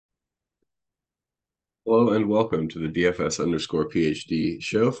Hello and welcome to the DFS_PhD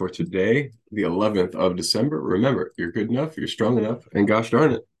show for today, the 11th of December. Remember, you're good enough, you're strong enough, and gosh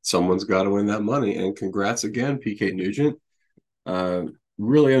darn it, someone's got to win that money. And congrats again, PK Nugent. Uh,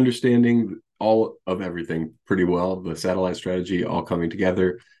 really understanding all of everything pretty well, the satellite strategy all coming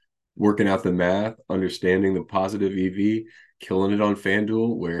together, working out the math, understanding the positive EV, killing it on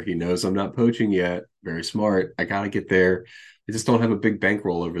FanDuel where he knows I'm not poaching yet. Very smart. I got to get there. I just don't have a big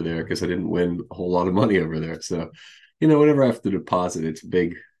bankroll over there because I didn't win a whole lot of money over there. So, whenever I have to deposit, it's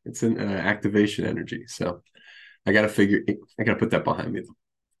big. It's an activation energy. So I got to put that behind me.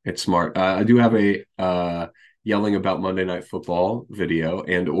 It's smart. I do have a yelling about Monday Night Football video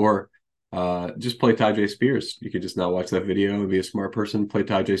and or just play Tajay Spears. You could just not watch that video and be a smart person. Play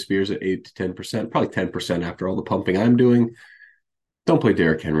Tajay Spears at 8 to 10%, probably 10% after all the pumping I'm doing. Don't play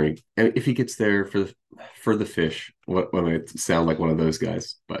Derrick Henry. And if he gets there for the fish, what when I sound like one of those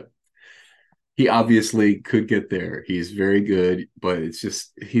guys, but he obviously could get there. He's very good, but it's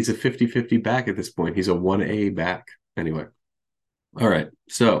just he's a 50-50 back at this point. He's a 1A back. Anyway. All right.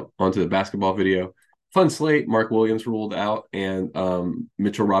 So on to the basketball video. Fun slate. Mark Williams ruled out and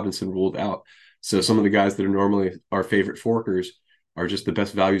Mitchell Robinson ruled out. So some of the guys that are normally our favorite forkers are just the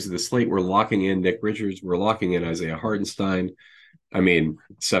best values of the slate. We're locking in Nick Richards. We're locking in Isaiah Hartenstein. I mean,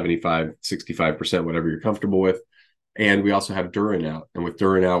 75, 65%, whatever you're comfortable with. And we also have Duran out. And with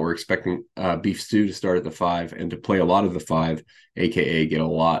Duran out, we're expecting Beef Stew to start at the 5 and to play a lot of the 5, aka get a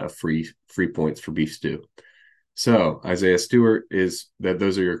lot of free points for Beef Stew. So Isaiah Stewart is that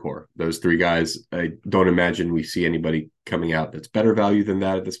those are your core. Those three guys. I don't imagine we see anybody coming out that's better value than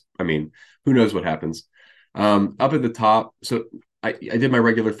that at this. I mean, who knows what happens. Up at the top, so I did my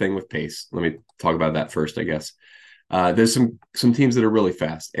regular thing with pace. Let me talk about that first, I guess. There's some teams that are really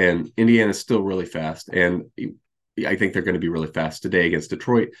fast, and Indiana's still really fast, and I think they're going to be really fast today against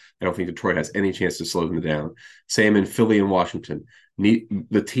Detroit. I don't think Detroit has any chance to slow them down. Same in Philly and Washington.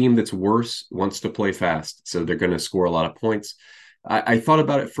 The team that's worse wants to play fast, so they're going to score a lot of points. I thought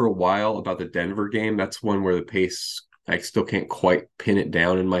about it for a while about the Denver game. That's one where the pace, I still can't quite pin it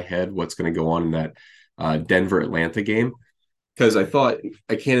down in my head what's going to go on in that Denver-Atlanta game. Because I thought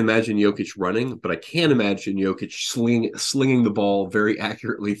I can't imagine Jokic running, but I can imagine Jokic slinging the ball very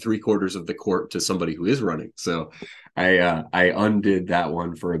accurately 3/4 of the court to somebody who is running. So I undid that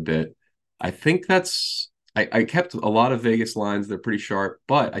one for a bit. I think I kept a lot of Vegas lines. They're pretty sharp,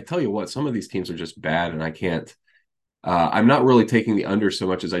 but I tell you what, some of these teams are just bad, and I can't. I'm not really taking the under so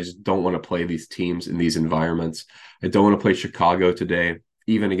much as I just don't want to play these teams in these environments. I don't want to play Chicago today,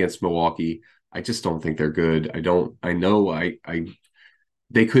 even against Milwaukee. I just don't think they're good. I know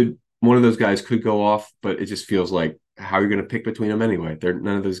they could, one of those guys could go off, but it just feels like how are you going to pick between them anyway?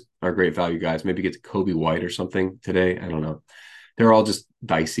 None of those are great value guys. Maybe get to Kobe White or something today. I don't know. They're all just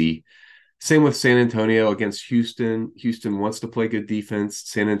dicey. Same with San Antonio against Houston. Houston wants to play good defense.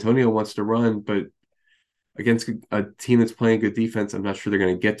 San Antonio wants to run, but against a team that's playing good defense, I'm not sure they're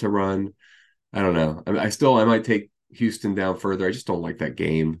going to get to run. I don't know. I might take Houston down further. I just don't like that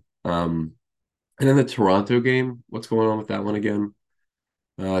game. And then the Toronto game, what's going on with that one again?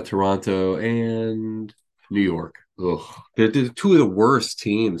 Toronto and New York. Ugh. They're two of the worst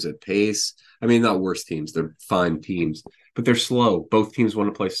teams at pace. I mean, not worst teams. They're fine teams, but they're slow. Both teams want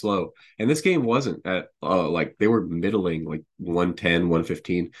to play slow. And this game wasn't at like they were middling, like 110,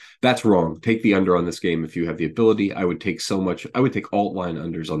 115. That's wrong. Take the under on this game if you have the ability. I would take alt line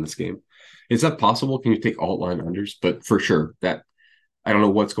unders on this game. Is that possible? Can you take alt line unders? But for sure, that I don't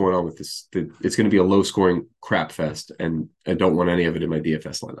know what's going on with this. It's going to be a low scoring crap fest, and I don't want any of it in my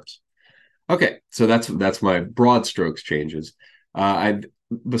DFS lineups. Okay, so that's my broad strokes changes. I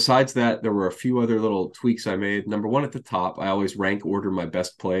Besides that, there were a few other little tweaks I made. Number one at the top, I always rank order my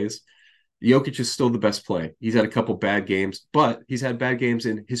best plays. Jokic is still the best play. He's had a couple bad games, but he's had bad games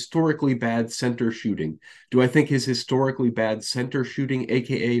in historically bad center shooting. Do I think his historically bad center shooting,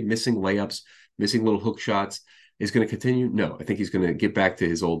 aka missing layups, missing little hook shots, is going to continue? No, I think he's going to get back to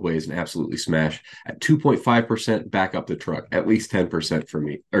his old ways and absolutely smash at 2.5%. Back up the truck, at least 10% for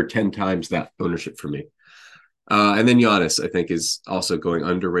me, or 10 times that ownership for me. And then Giannis, I think, is also going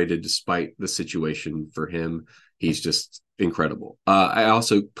underrated despite the situation for him. He's just incredible. I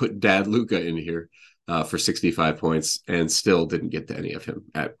also put Dad Luca in here for 65 points and still didn't get to any of him.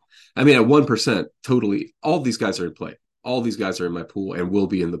 At 1%, totally. All these guys are in play. All these guys are in my pool and will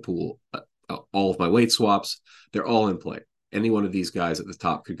be in the pool. All of my late swaps, they're all in play. Any one of these guys at the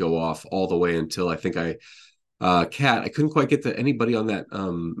top could go off all the way until I think I couldn't quite get to anybody on that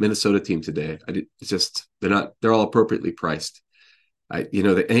Minnesota team today. It's just they're all appropriately priced. And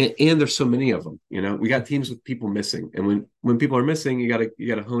there's so many of them. We got teams with people missing, and when people are missing, you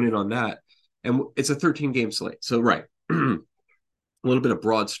gotta hone in on that. And it's a 13 game slate. So, right. A little bit of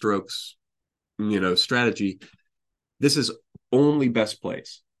broad strokes, strategy. This is only best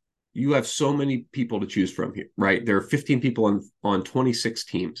plays. You have so many people to choose from here, right? There are 15 people on 26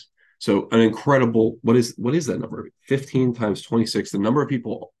 teams. So an incredible, what is that number? 15 times 26. The number of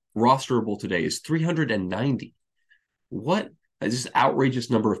people rosterable today is 390. What is this outrageous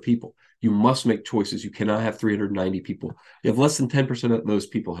number of people? You must make choices. You cannot have 390 people. You have less than 10% of those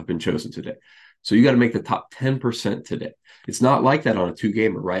people have been chosen today. So you got to make the top 10% today. It's not like that on a two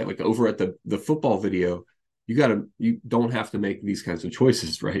gamer, right? Like over at the football video, you don't have to make these kinds of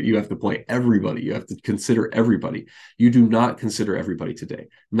choices, right? You have to play everybody. You have to consider everybody. You do not consider everybody today.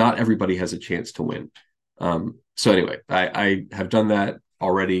 Not everybody has a chance to win. So anyway, I have done that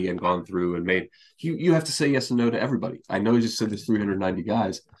already and gone through and made you have to say yes and no to everybody. I know you just said there's 390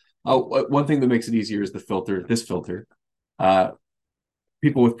 guys. Oh, one thing that makes it easier is this filter. Uh,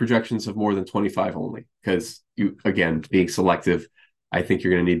 People with projections of more than 25 only, because you, again, being selective, I think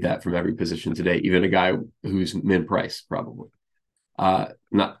you're going to need that from every position today, even a guy who's min price, probably.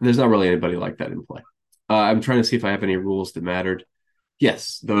 There's not really anybody like that in play. I'm trying to see if I have any rules that mattered.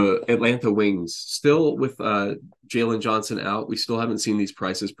 Yes, the Atlanta Wings still with Jalen Johnson out. We still haven't seen these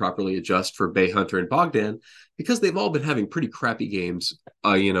prices properly adjust for Bay Hunter and Bogdan because they've all been having pretty crappy games,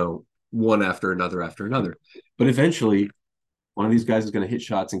 one after another. But eventually, one of these guys is going to hit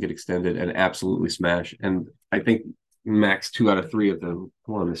shots and get extended and absolutely smash. And I think max 2 out of 3 of them.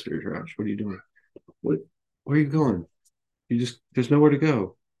 Come on, Mr. Josh, what are you doing? Where are you going? There's nowhere to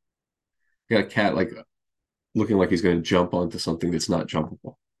go. You got a cat like looking like he's going to jump onto something that's not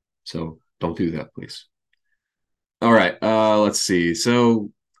jumpable. So don't do that, please. All right. Let's see.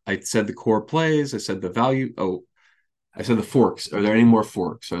 So I said the core plays. I said the value. Oh, I said the forks. Are there any more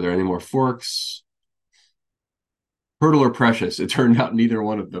forks? Are there any more forks? Hurdle or Precious? It turned out neither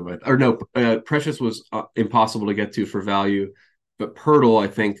one of them. Or no, Precious was impossible to get to for value. But Hurdle, I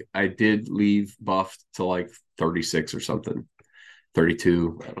think I did leave buffed to like 36 or something.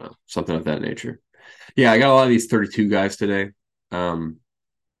 32. I don't know. Something of that nature. Yeah, I got a lot of these 32 guys today.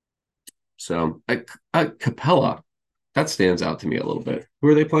 So Capella, that stands out to me a little bit. Who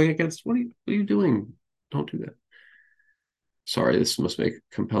are they playing against? What are you doing? Don't do that. Sorry, this must make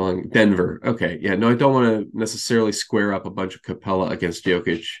compelling. Denver. Okay. Yeah, no, I don't want to necessarily square up a bunch of Capella against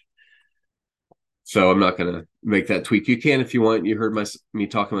Jokic. So I'm not going to make that tweak. You can if you want. You heard me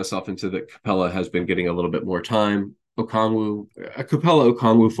talking myself into that Capella has been getting a little bit more time. Okongwu, a Capella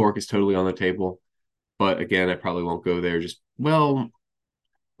Okongwu fork is totally on the table. But again, I probably won't go there.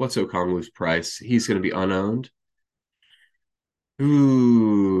 What's Okongwu's price? He's going to be unowned.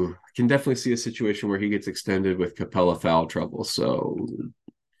 Ooh, I can definitely see a situation where he gets extended with Capella foul trouble. So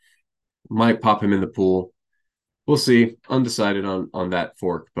might pop him in the pool. We'll see. Undecided on that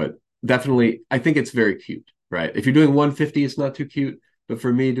fork, but definitely, I think it's very cute, right? If you're doing 150, it's not too cute. But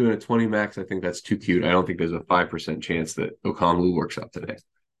for me, doing a 20 max, I think that's too cute. I don't think there's a 5% chance that Okongwu works out today.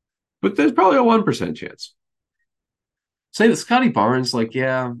 But there's probably a 1% chance. Say that Scotty Barnes, like,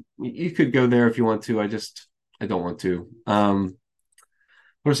 yeah, you could go there if you want to. I don't want to.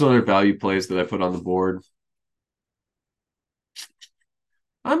 What are some other value plays that I put on the board?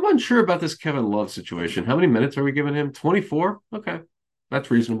 I'm unsure about this Kevin Love situation. How many minutes are we giving him? 24? Okay.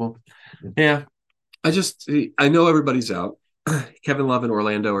 That's reasonable. Yeah. I know everybody's out. Kevin Love and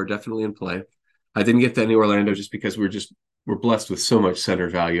Orlando are definitely in play. I didn't get to any Orlando just because we're blessed with so much center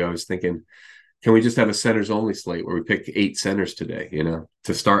value. I was thinking, can we just have a centers only slate where we pick 8 centers today,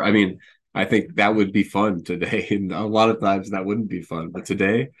 to start? I mean, I think that would be fun today. And a lot of times that wouldn't be fun. But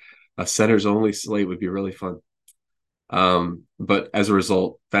today, a centers only slate would be really fun. But as a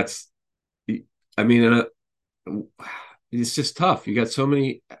result, I mean, it's just tough. You got so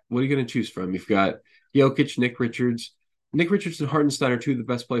many. What are you going to choose from? You've got Jokic, Nick Richards. Nick Richards and Hartenstein are 2 of the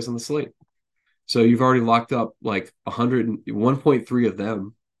best plays on the slate. So you've already locked up like 1.3 of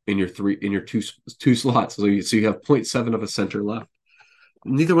them in your two slots. So you have 0.7 of a center left.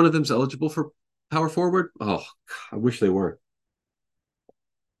 Neither one of them's eligible for power forward. Oh, I wish they were.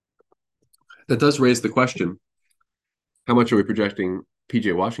 That does raise the question: how much are we projecting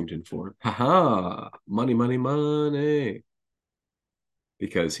PJ Washington for? Haha, money, money, money.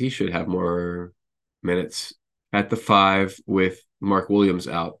 Because he should have more minutes at the 5 with Mark Williams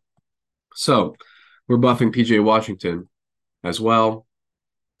out. So we're buffing PJ Washington as well.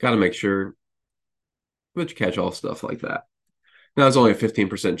 Got to make sure that you catch all stuff like that. Now, there's only a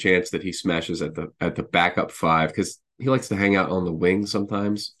 15% chance that he smashes at the backup 5 because he likes to hang out on the wing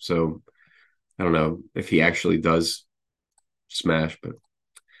sometimes. So I don't know if he actually does smash, but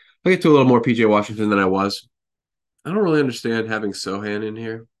I'll get to a little more PJ Washington than I was. I don't really understand having Sohan in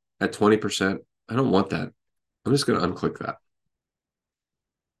here. at 20%. I don't want that. I'm just going to unclick that.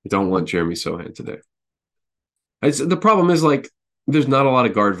 I don't want Jeremy Sohan today. The problem is like there's not a lot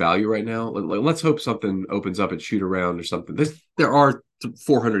of guard value right now. Let's hope something opens up at shoot around or something. There are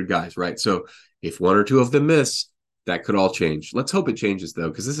 400 guys, right? So if one or two of them miss, that could all change. Let's hope it changes though,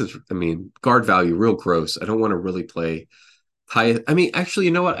 because this is, I mean, guard value real gross. I don't want to really play high. I mean, actually,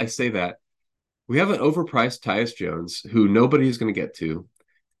 you know what? I say that we have an overpriced Tyus Jones who nobody is going to get to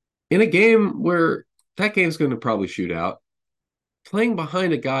in a game where that game's going to probably shoot out, playing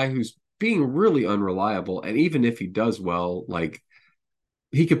behind a guy who's being really unreliable. And even if he does well, like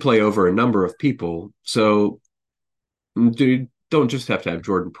he could play over a number of people. So dude, don't just have to have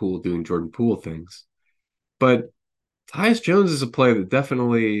Jordan Poole doing Jordan Poole things. But Tyus Jones is a play that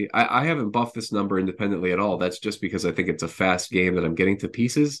definitely I haven't buffed this number independently at all. That's just because I think it's a fast game that I'm getting to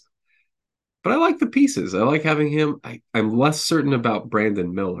pieces. But I like the pieces. I like having him. I'm less certain about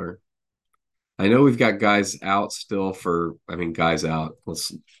Brandon Miller. I know we've got guys out still for, I mean, guys out.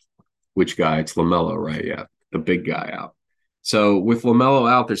 Which guy? It's LaMelo, right? Yeah, the big guy out. So with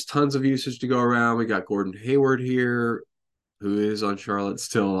LaMelo out, there's tons of usage to go around. We got Gordon Hayward here, who is on Charlotte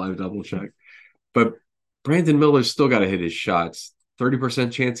still. I've double checked. But Brandon Miller's still got to hit his shots.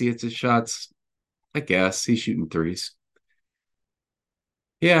 30% chance he hits his shots. I guess he's shooting threes.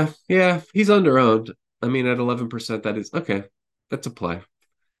 Yeah, he's underowned. I mean, at 11%, that is okay. That's a play.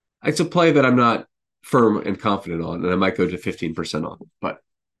 It's a play that I'm not firm and confident on, and I might go to 15% on. But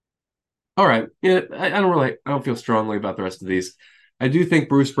all right, yeah, I don't feel strongly about the rest of these. I do think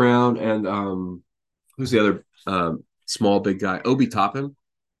Bruce Brown and who's the other small big guy, Obi Toppin,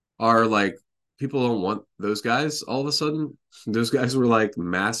 are like people don't want those guys all of a sudden. Those guys were like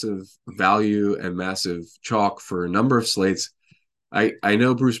massive value and massive chalk for a number of slates. I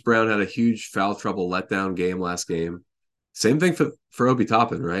know Bruce Brown had a huge foul trouble letdown game last game. Same thing for Obi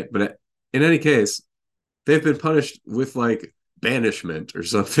Toppin, right? But in any case, they've been punished with like banishment or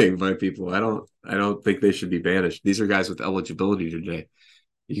something by people. I don't think they should be banished. These are guys with eligibility today.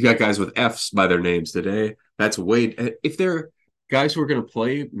 You got guys with F's by their names today. That's way if they're guys who are going to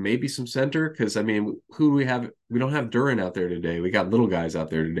play maybe some center because I mean, who do we have? We don't have Duran out there today. We got little guys out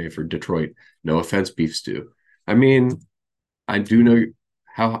there today for Detroit. No offense, Beef Stew. I mean, I do know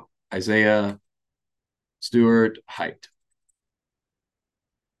how Isaiah Stewart height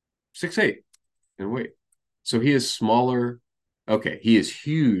 6'8" and weight. So he is smaller. Okay, he is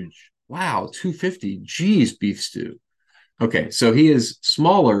huge. Wow, 250. Jeez, Beef Stew. Okay, so he is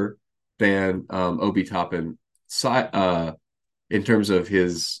smaller than Obi Toppin in terms of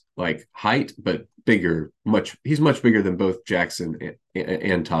his like height, but bigger. He's much bigger than both Jackson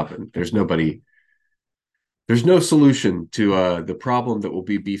and Toppin. There's no solution to the problem that will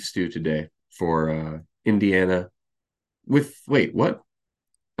be Beef Stew today for Indiana. Wait, what?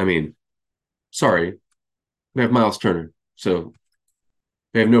 I mean, sorry, we have Miles Turner, so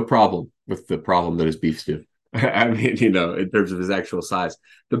they have no problem with the problem that is Beef Stew. I mean, in terms of his actual size,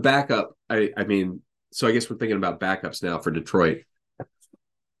 the backup. I mean, so I guess we're thinking about backups now for Detroit.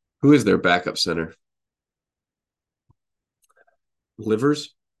 Who is their backup center? Livers?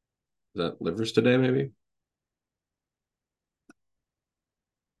 Is that Livers today? Maybe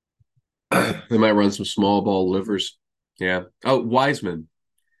they might run some small ball Livers. Yeah. Oh, Wiseman.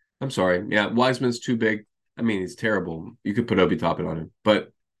 I'm sorry. Yeah, Wiseman's too big. I mean, he's terrible. You could put Obi Toppin on him,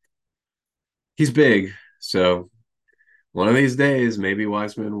 but he's big. So one of these days, maybe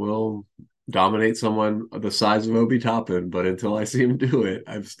Wiseman will dominate someone the size of Obi Toppin. But until I see him do it,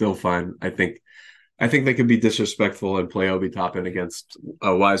 I'm still fine. I think they could be disrespectful and play Obi Toppin against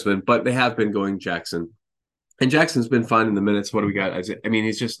Wiseman, but they have been going Jackson, and Jackson's been fine in the minutes. What do we got? I mean,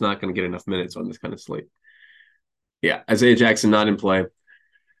 he's just not going to get enough minutes on this kind of slate. Yeah, Isaiah Jackson not in play.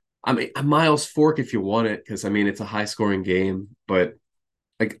 I mean, Miles Fork if you want it, because I mean it's a high scoring game, but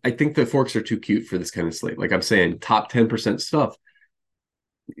like I think the forks are too cute for this kind of slate. Like I'm saying, top 10% stuff.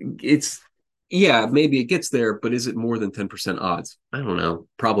 It's yeah, maybe it gets there, but is it more than 10% odds? I don't know.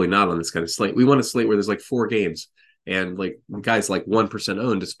 Probably not on this kind of slate. We want a slate where there's like four games and like guys like 1%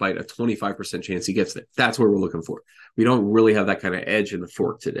 owned despite a 25% chance he gets there. That's where we're looking for. We don't really have that kind of edge in the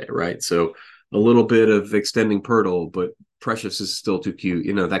fork today, right? So a little bit of extending Pirtle, but Precious is still too cute,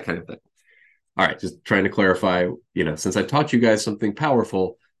 that kind of thing. All right, just trying to clarify, since I taught you guys something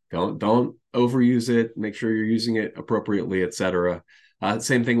powerful, don't overuse it. Make sure you're using it appropriately, etc.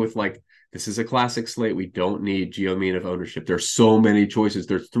 Same thing with like this is a classic slate. We don't need geomean of ownership. There's so many choices.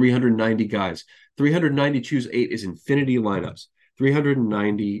 There's 390 guys. 390 choose 8 is infinity lineups.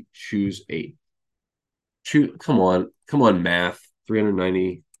 390 choose 8. Come on, math.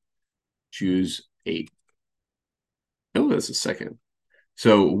 390 choose 8. Oh, that's a second.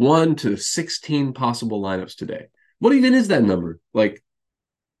 So 1 to 16 possible lineups today. What even is that number? Like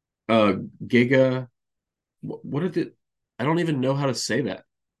giga, what is it? I don't even know how to say that.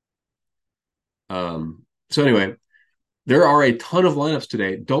 So anyway, there are a ton of lineups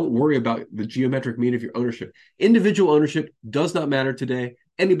today. Don't worry about the geometric mean of your ownership. Individual ownership does not matter today.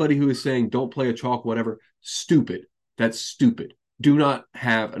 Anybody who is saying don't play a chalk, whatever, stupid. That's stupid. Do not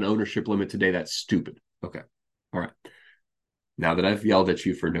have an ownership limit today. That's stupid. Okay. All right. Now that I've yelled at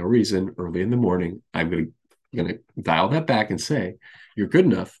you for no reason early in the morning, I'm gonna dial that back and say, you're good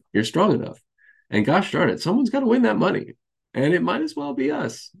enough, you're strong enough. And gosh darn it, someone's got to win that money. And it might as well be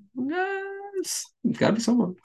us. Yes, it's got to be someone.